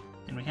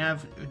 And we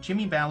have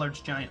Jimmy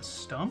Ballard's Giant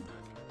Stump,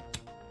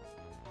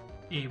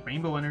 a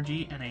Rainbow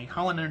Energy, and a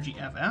Holland Energy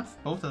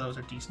FF. Both of those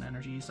are decent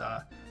energies.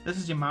 This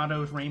is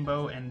Yamato's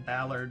Rainbow and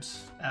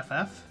Ballard's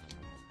FF.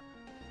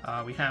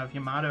 We have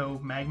Yamato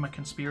Magma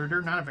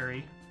Conspirator, not a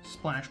very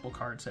splashable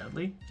card,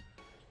 sadly.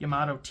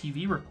 Yamato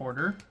TV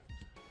Reporter,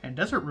 and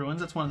Desert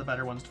Ruins, that's one of the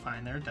better ones to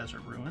find there,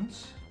 Desert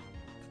Ruins.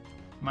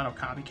 Yamato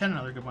Copycat,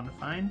 another good one to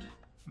find.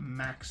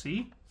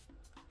 Maxi.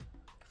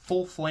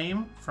 Full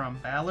Flame from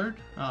Ballard.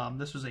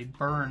 This was a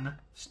burn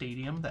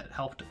stadium that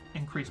helped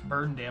increase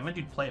burn damage.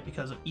 You'd play it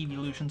because of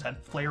Evolutions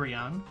had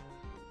Flareon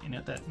in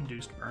it that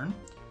induced burn.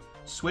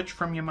 Switch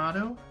from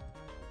Yamato.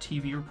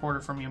 TV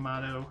Reporter from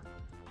Yamato.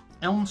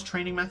 Elm's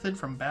Training Method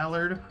from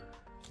Ballard.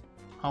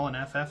 Holland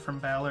FF from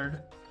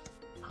Ballard.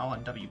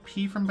 Holland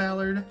WP from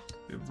Ballard.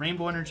 We have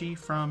Rainbow Energy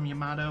from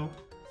Yamato.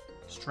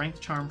 Strength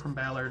Charm from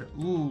Ballard.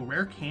 Ooh,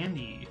 Rare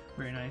Candy.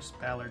 Very nice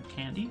Ballard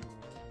Candy.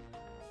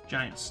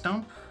 Giant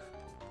Stump.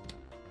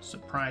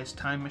 Surprise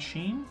Time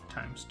Machine,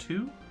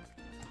 ×2.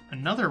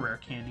 Another Rare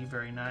Candy,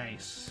 very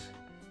nice.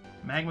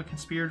 Magma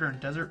Conspirator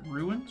and Desert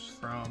Ruins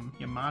from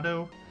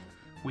Yamato.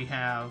 We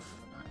have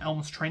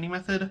Elm's Training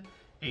Method,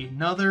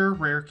 another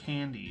Rare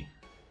Candy.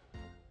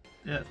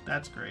 Yeah,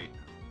 that's great.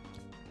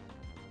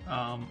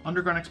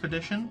 Underground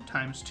Expedition,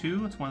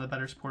 ×2. It's one of the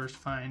better supporters to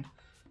find.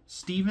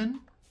 Steven,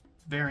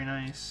 very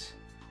nice.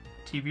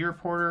 TV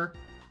Reporter.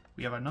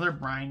 We have another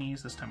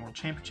Briny's, this time World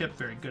Championship,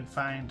 very good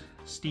find.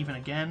 Steven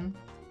again.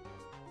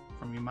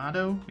 From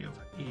Yamato, we have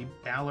a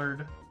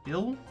Ballard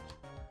Bill,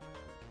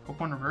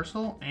 Pokemon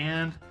Reversal,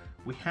 and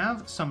we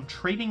have some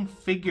trading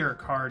figure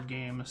card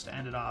games to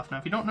end it off. Now,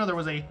 if you don't know, there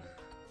was a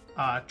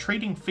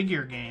trading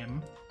figure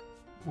game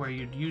where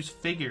you'd use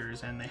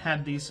figures, and they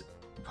had these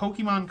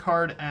Pokemon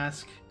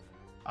card-esque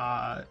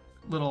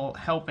little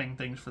helping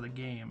things for the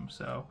game.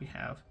 So we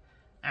have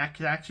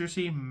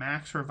Accuracy,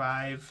 Max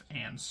Revive,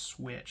 and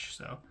Switch.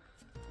 So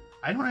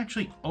I don't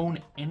actually own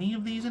any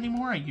of these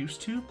anymore. I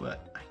used to,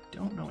 but I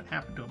don't know what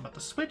happened to them. But the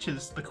Switch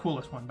is the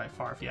coolest one by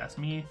far, if you ask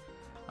me.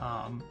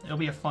 It'll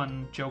be a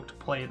fun joke to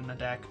play it in the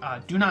deck.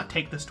 Do not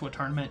take this to a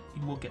tournament.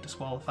 You will get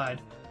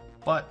disqualified.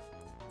 But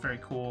very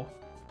cool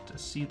to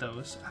see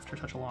those after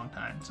such a long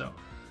time. So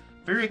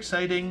very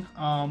exciting.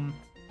 I'm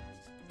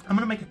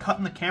going to make a cut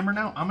in the camera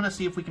now. I'm going to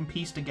see if we can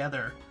piece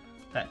together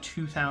that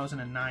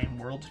 2009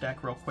 Worlds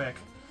deck real quick.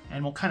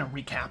 And we'll kind of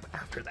recap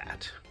after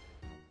that.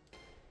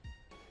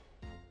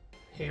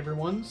 Hey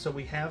everyone, so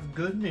we have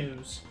good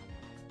news.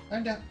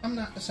 I'm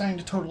not deciding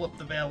to total up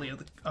the value of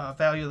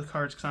the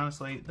cards, because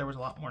honestly, there was a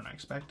lot more than I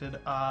expected.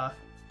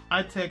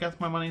 I'd say I got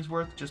my money's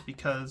worth just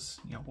because,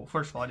 you know, well,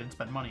 first of all, I didn't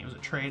spend money, it was a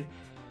trade.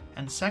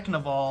 And second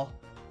of all,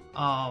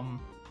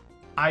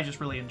 I just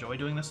really enjoy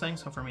doing this thing,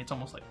 so for me it's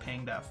almost like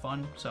paying to have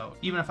fun. So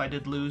even if I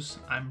did lose,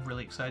 I'm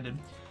really excited.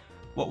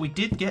 What we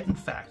did get, in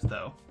fact,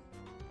 though,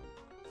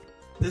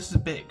 this is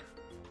big.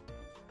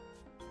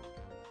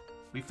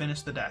 We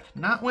finished the deck.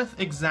 Not with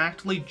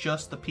exactly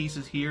just the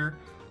pieces here.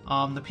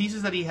 The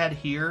pieces that he had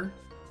here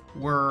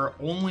were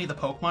only the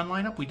Pokemon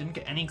lineup. We didn't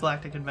get any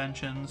Galactic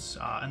Inventions,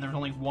 and there was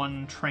only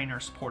one Trainer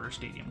Supporter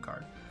Stadium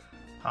card.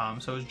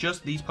 So it was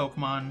just these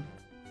Pokemon,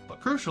 but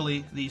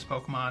crucially, these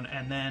Pokemon,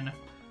 and then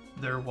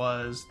there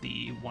was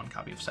the one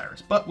copy of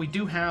Cyrus. But we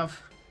do have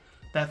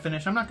that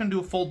finished. I'm not going to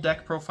do a full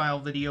deck profile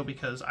video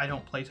because I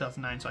don't play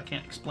 2009, so I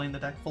can't explain the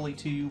deck fully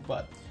to you,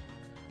 but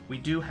we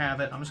do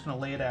have it. I'm just going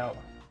to lay it out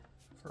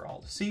for all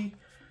to see.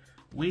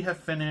 We have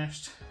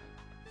finished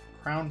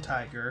Crown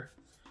Tiger.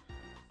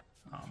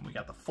 We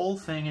got the full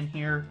thing in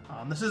here.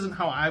 This isn't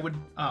how I would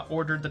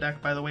order the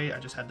deck, by the way. I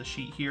just had the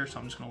sheet here, so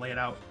I'm just going to lay it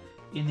out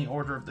in the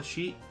order of the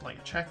sheet, like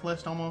a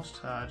checklist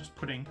almost. Just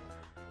putting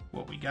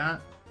what we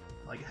got.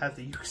 Like, it has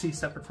the UC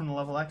separate from the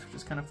level X, which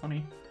is kind of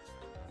funny.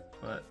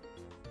 But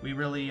we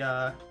really,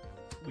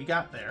 we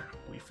got there.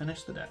 We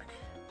finished the deck.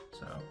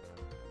 So,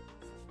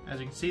 as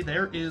you can see,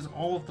 there is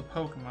all of the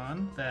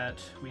Pokemon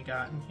that we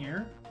got in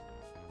here.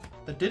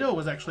 The Ditto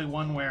was actually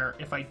one where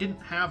if I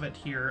didn't have it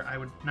here, I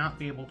would not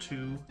be able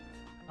to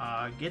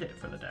get it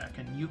for the deck.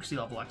 And Uxie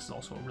level X is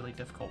also a really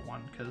difficult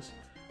one because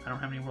I don't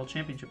have any World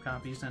Championship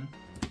copies. And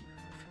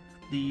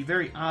the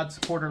very odd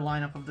supporter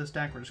lineup of this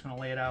deck, we're just going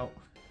to lay it out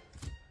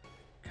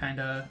kind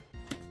of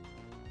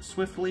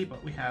swiftly,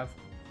 but we have,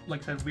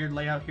 like I said, weird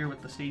layout here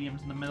with the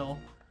stadiums in the middle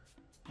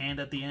and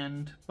at the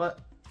end. But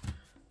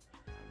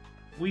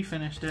we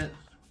finished it.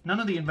 None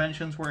of the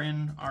inventions were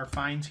in our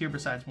finds here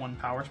besides one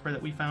power spray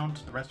that we found.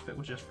 The rest of it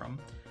was just from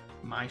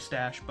my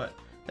stash, but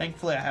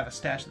thankfully I have a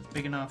stash that's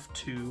big enough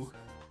to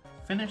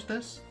finish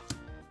this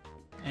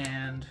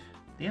and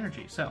the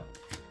energy. So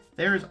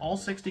there is all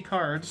 60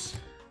 cards.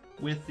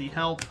 With the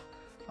help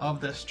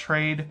of this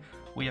trade,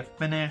 we have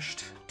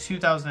finished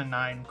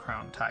 2009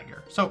 Crown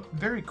Tiger. So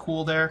very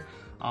cool there.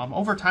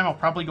 Over time I'll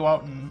probably go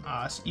out and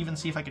even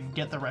see if I can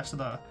get the rest of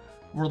the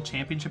World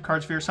Championship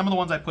cards here. Some of the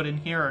ones I put in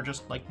here are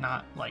just like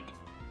not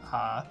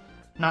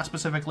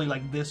specifically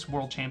like this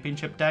World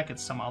Championship deck.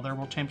 It's some other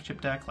World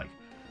Championship deck. Like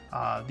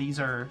these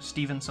are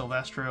Steven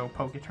Silvestro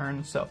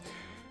Poketurns. So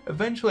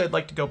eventually I'd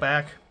like to go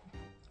back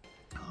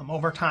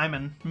over time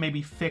and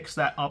maybe fix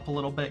that up a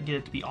little bit, get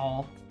it to be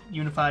all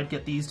unified,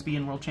 get these to be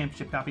in World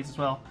Championship copies as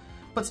well.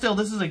 But still,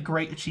 this is a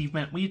great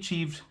achievement. We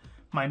achieved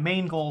my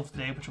main goal of the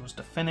day, which was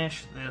to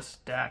finish this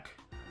deck,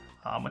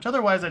 which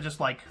otherwise I just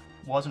like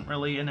wasn't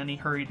really in any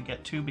hurry to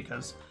get to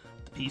because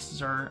the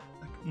pieces are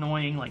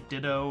annoying, like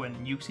Ditto and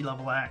Uxie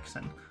level X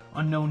and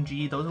Unknown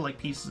G. Those are like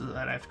pieces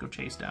that I have to go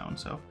chase down.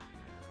 So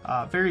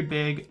very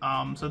big.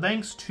 So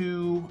thanks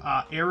to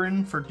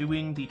Aaron for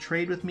doing the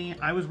trade with me.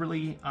 I was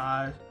really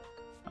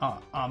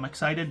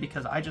excited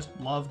because I just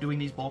love doing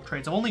these bulk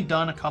trades. I've only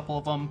done a couple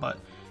of them, but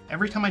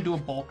every time I do a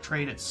bulk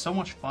trade, it's so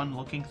much fun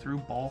looking through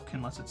bulk,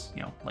 unless it's,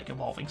 you know, like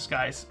Evolving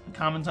Skies,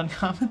 commons,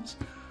 uncommons,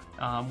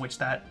 which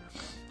that,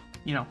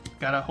 you know,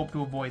 gotta hope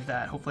to avoid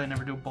that. Hopefully I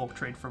never do a bulk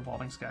trade for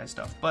Evolving Skies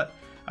stuff, but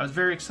I was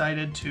very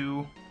excited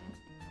to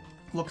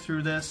look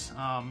through this.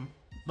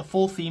 The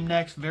full theme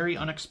decks, very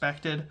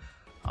unexpected.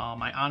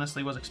 I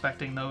honestly was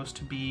expecting those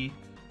to be,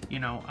 you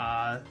know,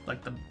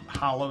 like the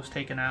hollows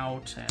taken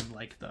out, and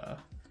like the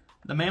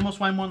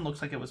Mamoswine one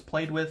looks like it was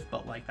played with,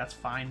 but like that's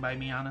fine by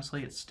me,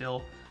 honestly. It's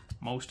still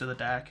most of the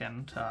deck,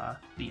 and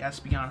the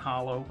Espeon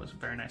hollow was a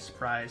very nice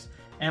surprise.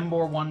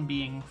 Emboar one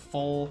being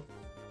full,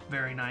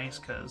 very nice,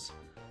 because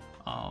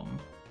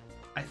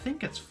I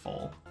think it's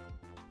full.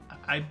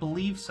 I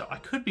believe so. I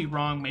could be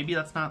wrong. Maybe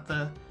that's not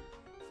the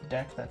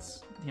deck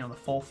that's, you know, the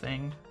full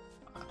thing.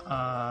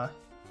 Yeah,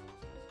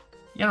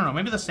 I don't know.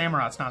 Maybe the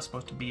Samurot's not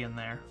supposed to be in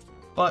there,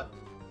 but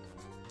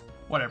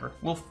whatever.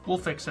 We'll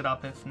fix it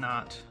up if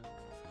not.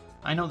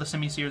 I know the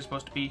Simisear is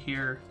supposed to be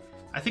here.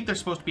 I think there's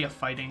supposed to be a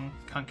fighting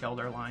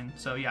Conkeldurr line.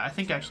 So yeah, I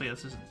think actually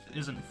this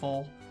isn't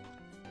full,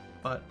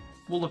 but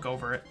we'll look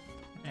over it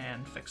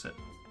and fix it.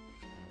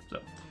 So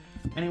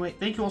anyway,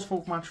 thank you all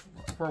so much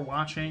for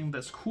watching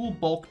this cool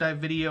bulk dive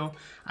video.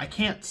 I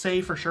can't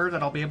say for sure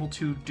that I'll be able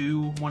to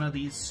do one of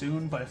these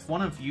soon, but if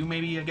one of you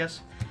maybe, I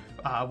guess,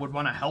 would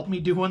want to help me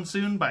do one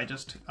soon by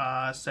just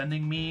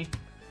sending me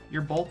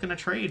your bulk in a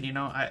trade, you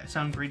know, I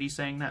sound greedy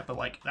saying that, but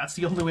like that's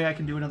the only way I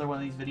can do another one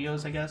of these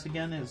videos, I guess,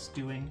 again, is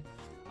doing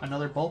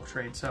another bulk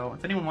trade. So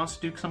if anyone wants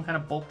to do some kind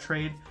of bulk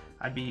trade,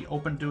 I'd be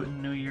open to do it in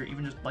the new year,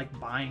 even just like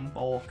buying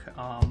bulk.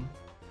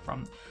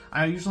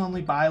 I usually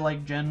only buy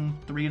like Gen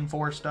 3 and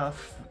 4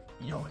 stuff,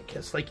 you know, I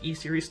guess like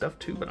E-Series stuff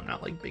too, but I'm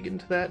not like big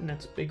into that, and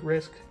it's big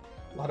risk,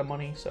 a lot of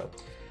money, so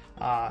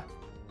yeah,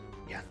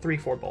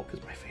 3-4 bulk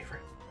is my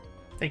favorite.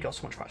 Thank you all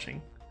so much for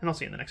watching, and I'll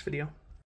see you in the next video.